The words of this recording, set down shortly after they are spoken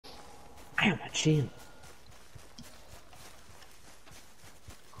Ow, my chin.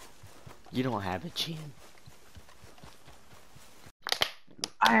 You don't have a chin.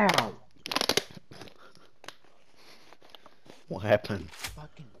 Ow! What happened?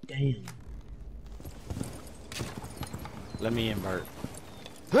 Fucking damn. Let me invert.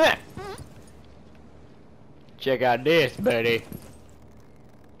 Huh! Check out this, buddy.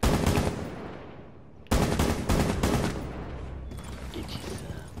 Get you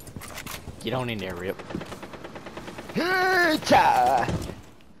some. Get on in there, Rip.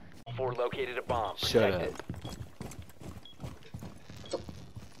 Four located a bomb. Shut up.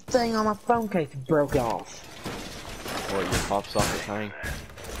 Thing on my phone case broke off. What, your pops off the thing?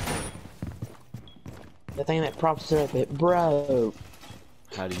 The thing that props it up, it broke.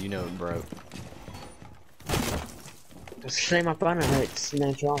 How do you know it broke? Just say my phone and it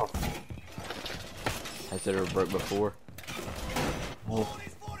snatched off. Has it ever broke before? Oh,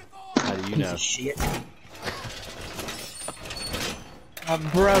 How do you piece know? of shit. I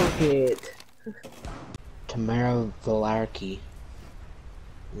broke it. Camaro Velarkey.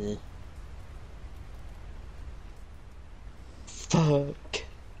 Eh. Fuck.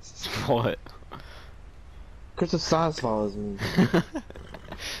 What? Chris of Size follows me.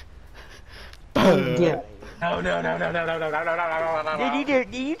 Yeah. Did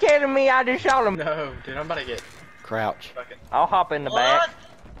you telling me I just shot him? No, dude, I'm about to get Crouch. fucking. I'll hop in the back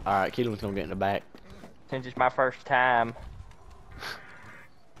Alright, Keelan's gonna get in the back. since it's my first time.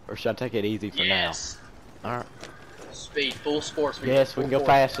 Or should I take it easy for Yes. now? Alright. Speed, full sports speed. Yes, we can go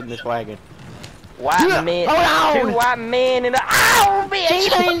faster in this wagon. White men, Hold on! 2 white men and a ow,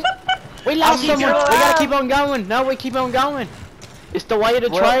 bitch! We lost I'm someone! We drunk. gotta keep on going! No, we keep on going! It's the way of the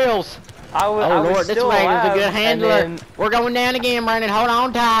Well, trails! I was Oh Lord, this still wagon's a alive, good and handler! then- We're going down again, Brandon, hold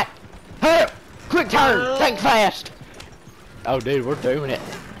on tight! Hey! Quick turn! Think fast! Oh dude, we're doing it!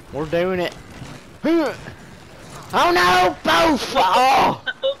 We're doing it! Oh no! Both! Oh!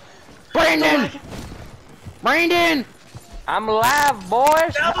 Brandon! Brandon! I'm alive,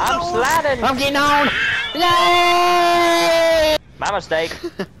 boys. I'm sliding. I'm getting on! Yay! My mistake.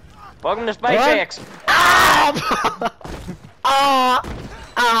 Welcome to SpaceX. Ah! Ah!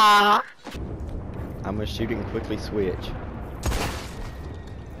 Ah! I'm gonna shoot and quickly switch.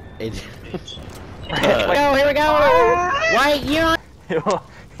 It's here we go! Wait, you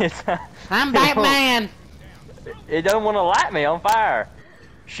I'm Batman! It don't want to light me on fire.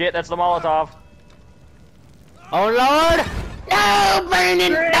 Shit, that's the Molotov. Oh Lord! No,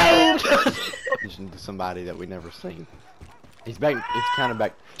 Brandon! No! Listen to somebody that we never seen. He's back. He's kind of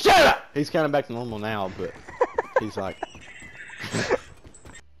back. Shut up! He's kind of back to normal now, but he's like.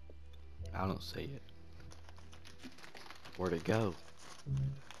 I don't see it. Where'd it go?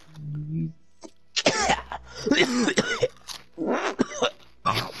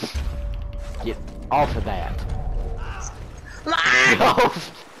 Get off of that. Get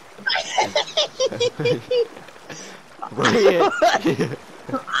off. Red.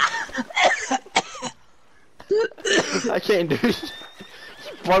 I can't do this.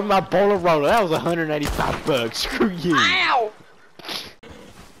 You broke my bowler roller. That was $185. Screw you. Ow!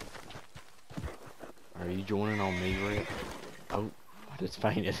 Are you joining on me, Rick? Oh, I just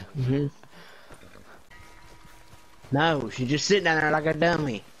fainted. Mm-hmm. No, she's just sitting down there like a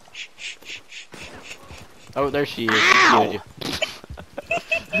dummy. Oh, there she is. Ow!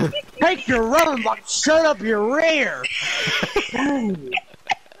 Take your run, like shut up your rear.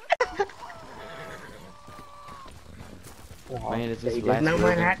 Man, is this There's last no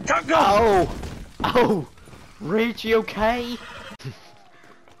building? man had go. Oh! Oh! Rich, you okay?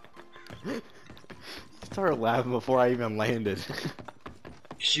 Started laughing before I even landed.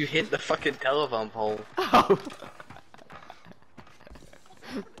 You hit the fucking telephone pole. Oh!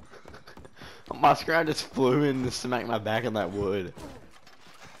 My screen just flew in to smack my back on that wood.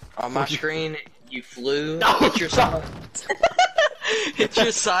 On my screen, you flew. No, Hit your side. Hit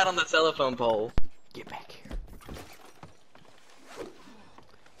your side on the telephone pole. Get back here.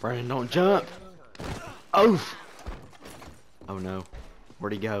 Brandon, don't jump! Oh! Oh no.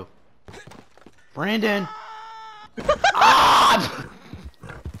 Where'd he go? Brandon! Ah!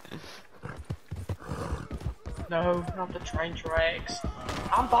 No, not the train tracks.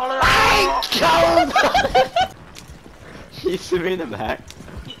 I'm falling Go! You see me in the back?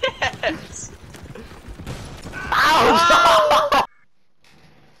 Yes. Ow!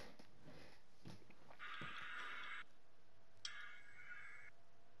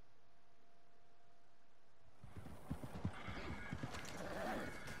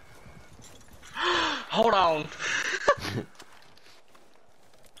 Hold on.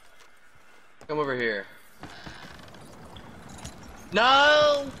 Come over here.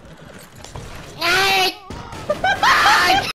 No!